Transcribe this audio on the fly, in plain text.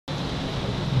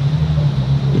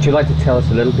Would you like to tell us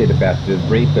a little bit about the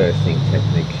rebirthing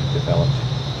technique you developed?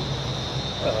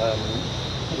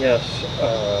 Yes,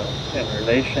 in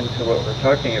relation to what we're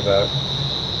talking about,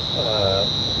 uh,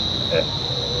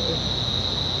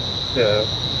 the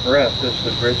breath is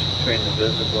the bridge between the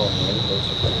visible and the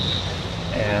invisible.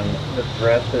 And the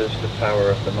breath is the power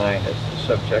of the mind. It's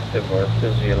the subjective or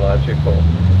physiological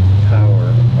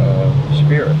power of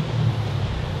spirit.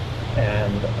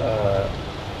 And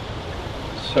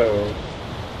so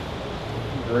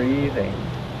breathing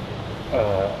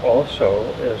also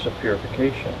is a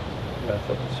purification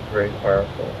method. It's a very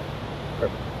powerful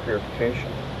purification.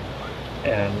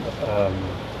 And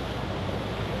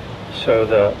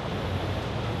so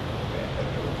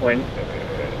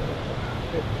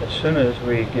as soon as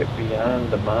we get beyond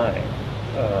the mind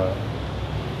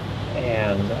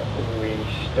and we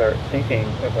start thinking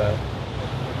about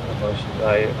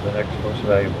the next most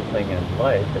valuable thing in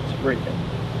life, it's breathing.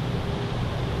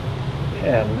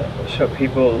 And so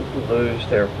people lose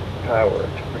their power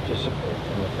to participate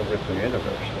in the physical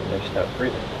universe when they stop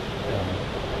breathing.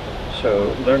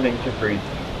 So learning to breathe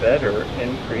better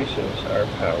increases our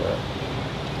power,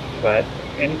 but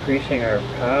increasing our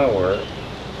power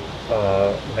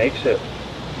makes it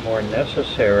more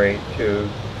necessary to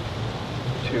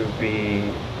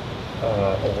be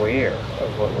aware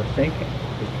of what we're thinking,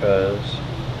 because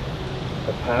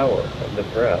the power of the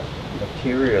breath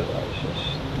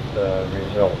materializes the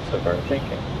results of our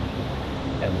thinking.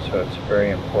 And so it's very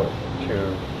important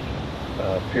to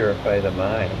purify the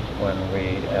mind when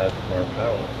we add more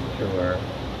power to our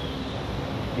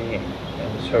being.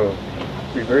 And so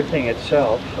rebirthing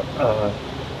itself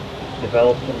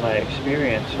developed in my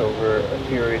experience over a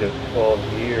period of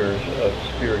 12 years of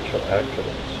spiritual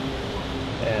accidents.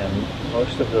 And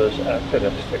most of those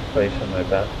accidents took place in my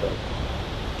bathtub.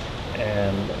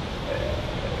 And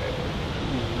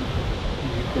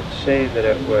you could say that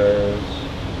it was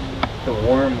the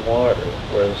warm water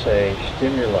was a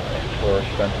stimuli for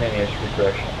spontaneous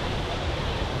regression.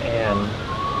 And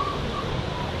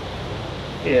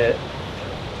it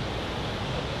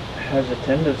has a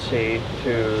tendency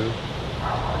to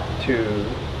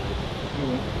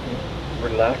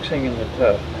relaxing in the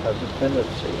tub has a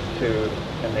tendency to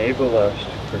enable us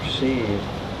to perceive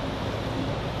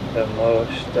the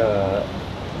most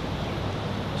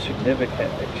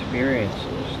significant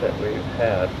experiences that we've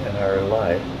had in our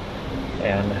life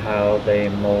and how they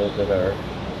molded our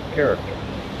character.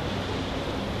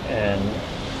 And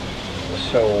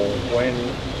so when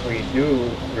we do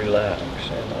relax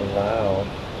and allow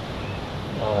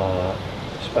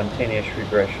spontaneous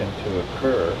regression to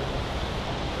occur,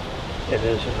 it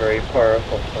is a very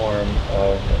powerful form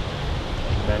of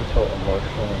mental,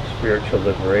 emotional, and spiritual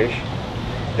liberation.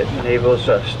 It enables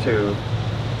us to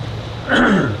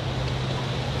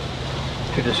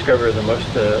to discover the most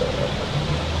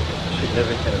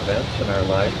significant events in our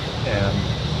life and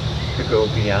to go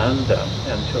beyond them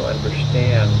and to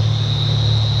understand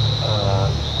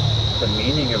the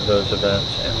meaning of those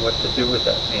events and what to do with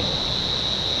that meaning.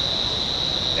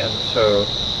 And so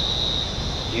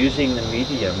using the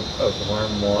medium of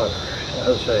warm water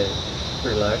as a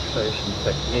relaxation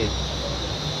technique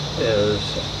is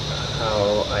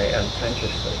how I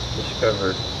unconsciously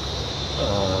discovered,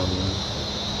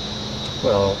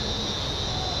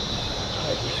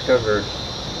 I discovered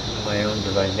my own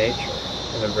divine nature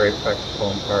in a very practical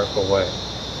and powerful way.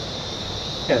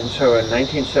 And so in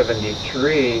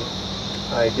 1973,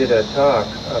 I did a talk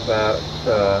about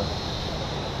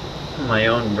my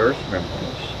own birth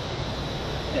memories,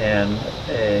 and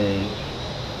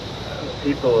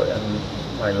people in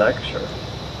my lecture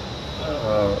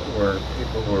were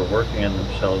people who were working on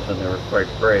themselves, and they were quite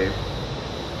brave,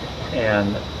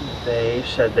 and they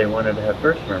said they wanted to have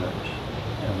birth memories.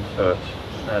 And so it's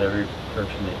not every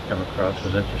person that you come across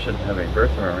was interested in having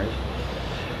birth memories.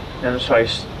 And so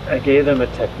I gave them a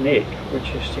technique, which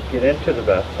is to get into the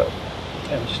bathtub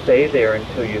and stay there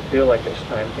until you feel like it's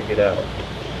time to get out,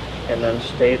 and then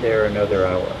stay there another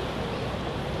hour.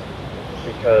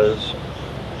 Because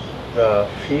the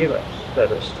feeling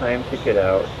that it's time to get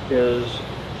out is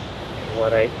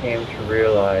what I came to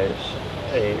realize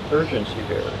a urgency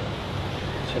barrier.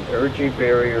 It's an urgency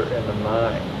barrier in the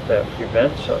mind that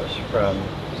prevents us from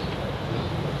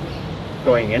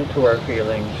going into our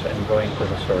feelings and going to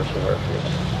the source of our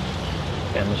feelings.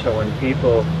 And so when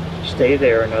people stay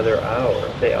there another hour,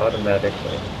 they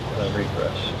automatically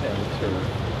regress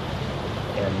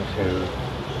into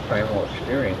primal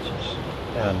experiences.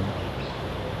 And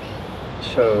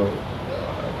so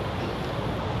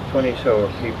 20 so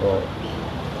people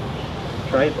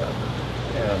tried that,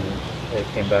 and they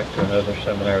came back to another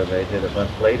seminar they did a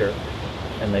month later,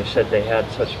 And they said they had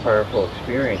such powerful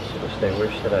experiences, they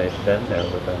wish that I had been there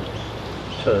with them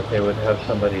so that they would have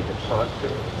somebody to talk to,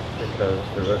 because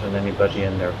there wasn't anybody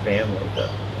in their family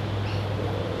that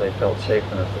they felt safe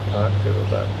enough to talk to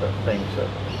about the things that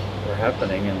were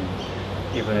happening.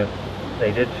 And even if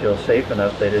they did feel safe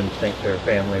enough, they didn't think their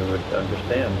family would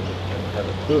understand and have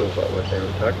a clue about what they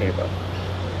were talking about.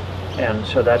 And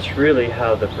so that's really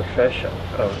how the profession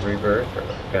of rebirther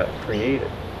got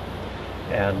created.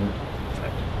 And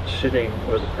sitting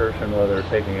with a person while they're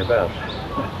taking a bath,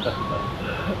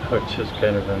 which is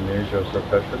kind of an unusual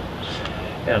profession.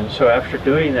 And so after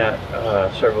doing that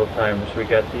several times, we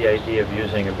got the idea of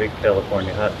using a big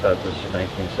California hot tub. This is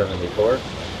 1974. And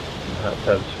hot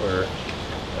tubs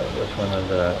was one of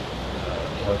the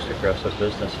most aggressive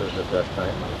businesses at that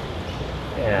time.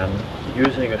 And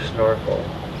using a snorkel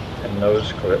and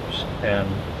nose clips and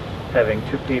having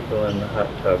two people in the hot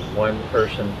tub, one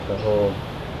person to hold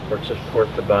or to support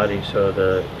the body so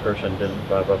the person didn't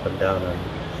bob up and down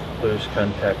and lose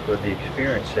contact with the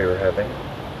experience they were having,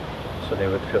 so they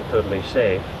would feel totally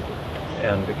safe.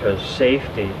 And because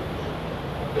safety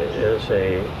is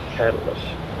a catalyst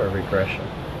for regression.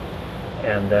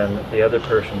 And then the other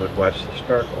person would watch the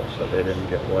snorkel so they didn't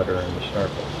get water in the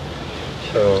snorkel.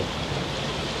 So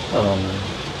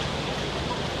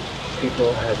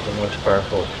people had the most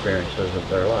powerful experiences of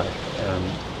their life. And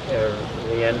at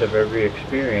the end of every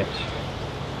experience,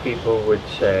 people would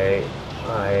say,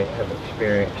 I have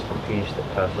experienced the peace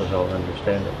that passes all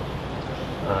understanding.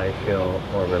 I feel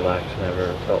more relaxed than I've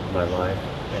ever felt in my life,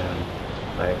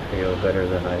 and I feel better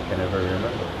than I can ever remember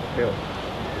feeling.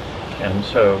 And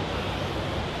so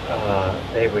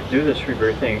they would do this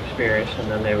rebirthing experience, and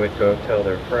then they would go tell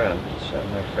their friends,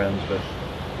 and their friends would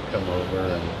come over,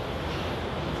 and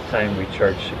at the time we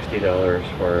charged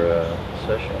 $60 for a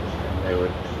session, and there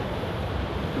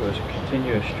was a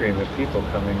continuous stream of people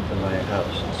coming to my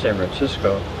house in San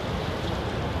Francisco,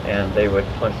 and they would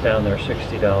plunk down their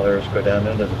 $60, go down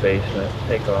into the basement,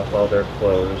 take off all their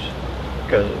clothes,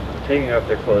 because taking off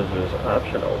their clothes was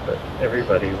optional, but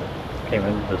everybody came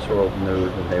into this world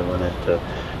nude and they wanted to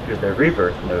do their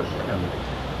rebirth nude.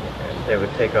 And they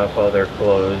would take off all their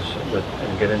clothes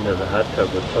and get into the hot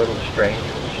tub with total strangers,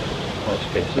 in most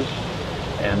cases,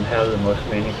 and have the most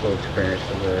meaningful experience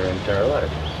of their entire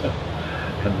life.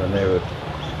 And then they would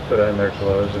put on their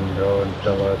clothes and go and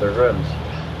tell all their friends.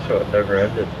 So it never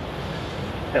ended.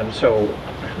 And so,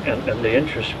 and the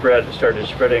interest started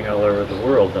spreading all over the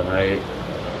world, and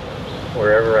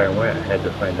wherever I went, I had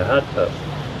to find a hot tub,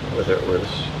 whether it was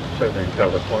Southern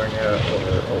California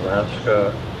or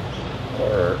Alaska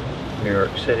or New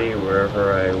York City,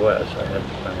 wherever I was. I had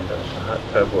to find a hot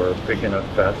tub or a big enough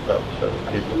bathtub so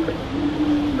that people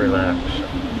could relax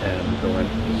and go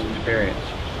into this experience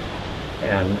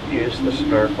and use the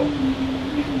snorkel.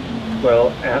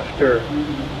 Well, after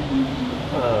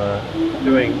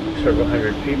doing several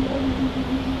hundred people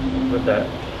with that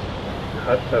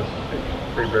hot tub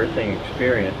rebirthing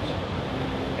experience,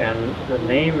 and the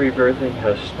name rebirthing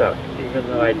has stuck, even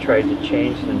though I tried to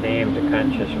change the name to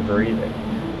conscious breathing.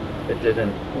 It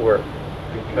didn't work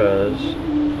because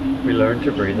we learned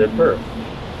to breathe at birth,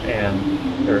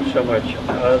 and there's so much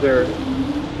other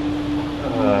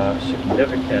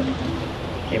significant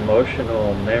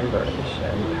emotional memories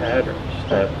and patterns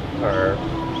that are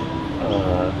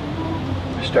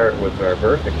start with our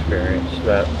birth experience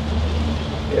that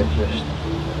it just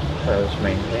has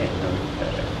maintained.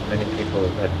 And many people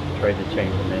have tried to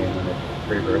change the name, and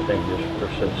rebirthing just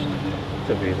persists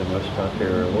to be the most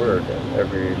popular word in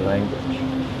every language,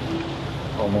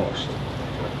 almost.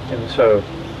 And so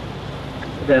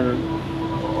then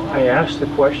I asked the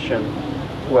question,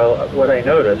 well, what I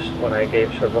noticed when I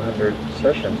gave several hundred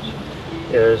sessions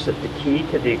is that the key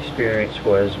to the experience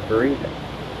was breathing.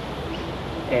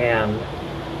 And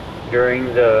during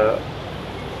the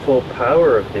full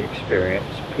power of the experience,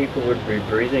 people would be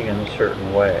breathing in a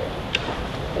certain way,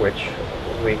 which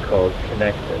we called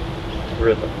connected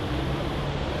rhythm.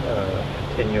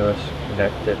 Continuous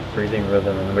connected breathing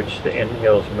rhythm in which the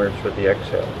inhales merge with the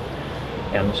exhale.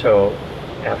 And so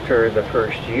after the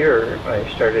first year, I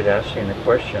started asking the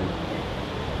question,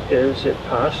 is it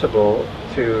possible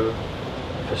to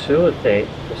facilitate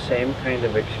the same kind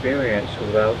of experience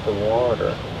without the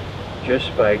water,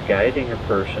 just by guiding a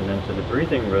person into the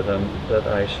breathing rhythm that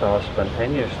I saw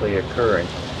spontaneously occurring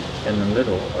in the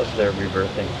middle of their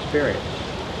rebirthing experience?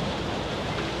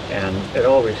 And it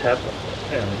always happened.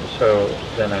 And so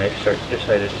then I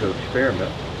decided to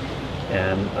experiment,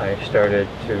 and I started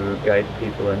to guide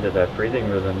people into that breathing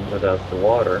rhythm without the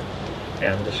water,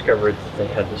 and discovered that they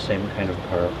had the same kind of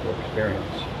powerful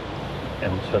experience.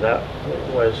 And so that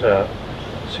was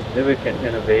significant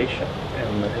innovation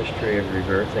in the history of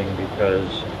rebirthing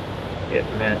because it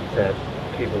meant that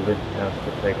people didn't have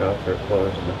to take off their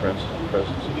clothes in the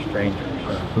presence of strangers.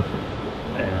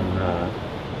 And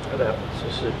that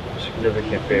was a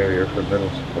significant barrier for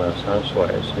middle-class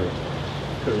housewives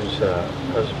whose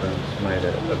husbands might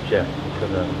object to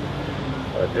them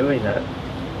doing that.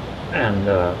 And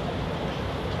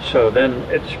so then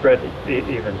it spread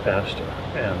even faster,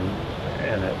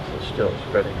 and it's still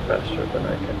spreading faster than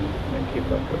I can keep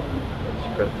up with. It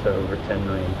spread to over 10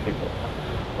 million people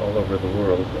all over the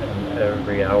world, and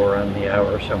every hour on the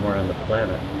hour somewhere on the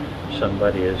planet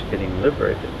somebody is getting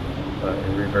liberated by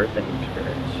a rebirthing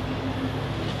experience.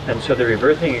 And so the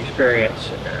rebirthing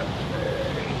experience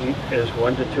is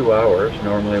 1 to 2 hours,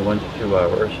 normally 1 to 2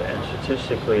 hours, and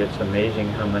statistically it's amazing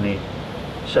how many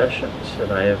sessions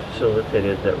that I have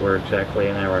facilitated that were exactly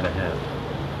an hour and a half.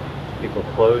 People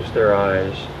closed their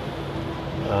eyes,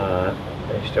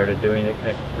 they started doing the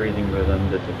connected breathing rhythm,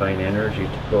 the divine energy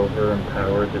took over,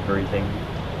 empowered the breathing,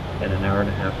 and an hour and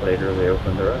a half later they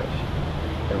opened their eyes.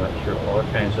 They went through all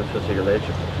kinds of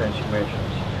physiological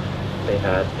transformations. They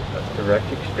had a direct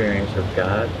experience of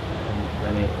God,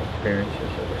 and many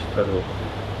experiences. It was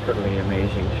totally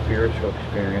amazing spiritual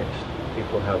experience.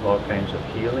 People have all kinds of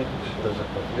healings,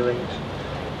 physical healings,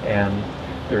 and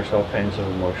there's all kinds of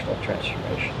emotional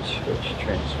transformations which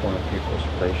transform people's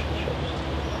relationships.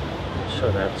 So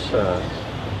that's a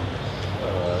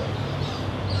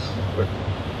quick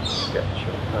sketch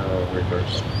of how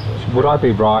reversing. Would I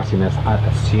be right in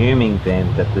assuming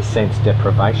then that the sense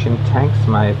deprivation tanks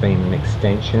may have been an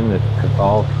extension that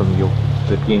evolved from the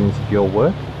beginnings of your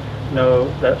work? No,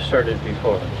 that started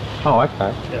before. Oh,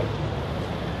 okay. Yeah.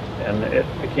 And it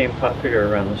became popular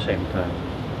around the same time.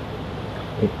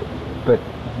 But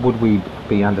would we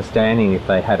be understanding if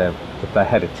they had a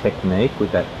technique,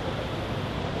 would that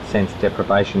sense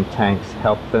deprivation tanks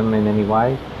help them in any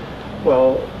way?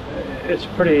 Well, it's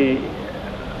pretty.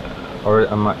 Or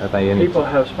are they any? People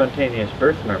have spontaneous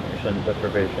birth memories in the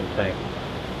deprivation tank,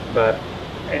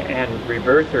 and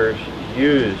rebirthers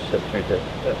use deprivation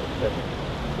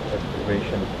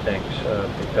tanks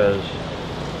because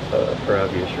for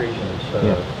obvious reasons.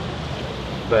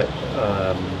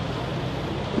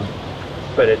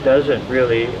 But it doesn't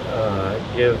really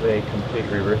give a complete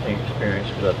rebirthing experience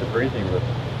without the breathing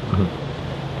rhythm.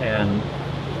 Mm-hmm. And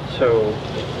so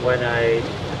when I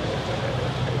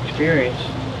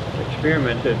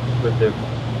experimented with the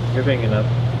giving enough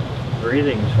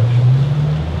breathing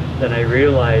sessions, then I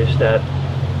realized that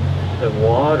the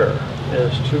water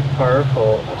is too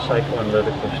powerful a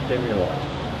psychoanalytical stimulant,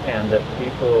 and that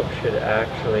people should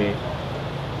actually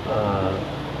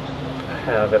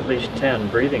have at least 10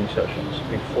 breathing sessions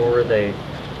before they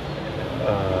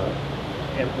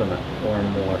implement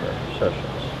warm water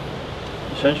sessions.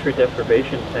 The sensory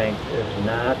deprivation tank is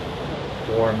not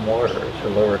warm water, it's a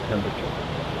lower temperature.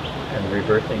 And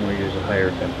rebirthing we use a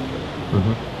higher temperature.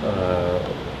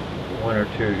 Mm-hmm. 1 or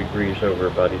 2 degrees over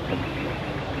body temperature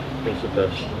is the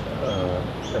best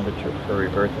temperature for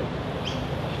rebirthing.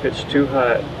 If it's too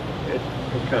hot, it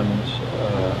becomes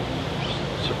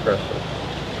suppressive.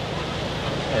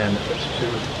 And if it's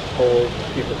too cold,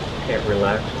 people can't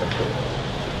relax completely.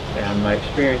 And my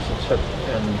experience in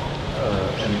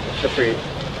separate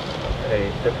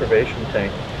a deprivation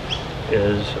tank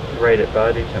is right at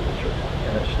body temperature,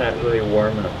 and it's not really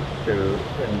warm enough to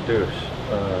induce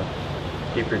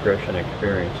deep regression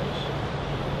experiences.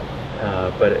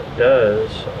 But it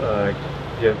does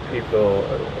give people a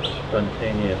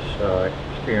spontaneous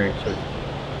experience of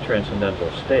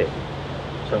transcendental state.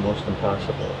 It's almost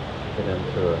impossible to get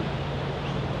into a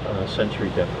sensory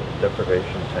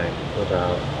deprivation tank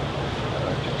without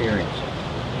experiencing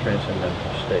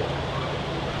transcendental state.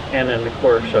 And in the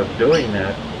course of doing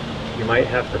that, you might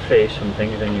have to face some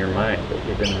things in your mind that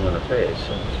you didn't want to face,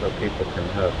 and so people can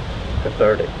have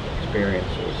cathartic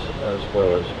experiences as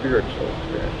well as spiritual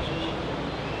experiences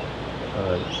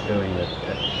doing this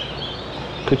technique.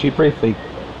 Could you briefly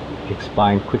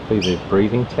explain quickly the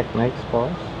breathing techniques for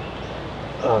us?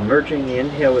 Merging the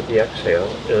inhale with the exhale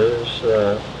is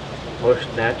the most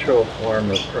natural form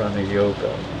of prana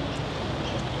yoga.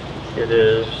 It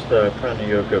is the prana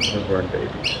yoga of newborn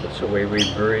babies. It's the way we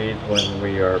breathe when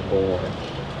we are born.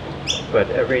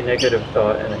 But every negative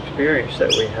thought and experience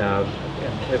that we have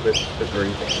inhibits the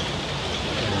breathing.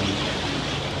 And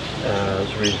as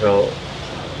a result,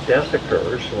 death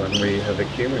occurs when we have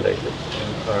accumulated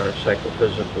in our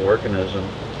psychophysical organism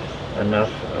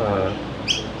enough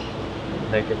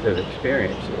negative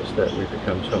experiences that we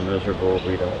become so miserable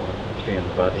we don't want to be in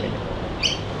the body anymore.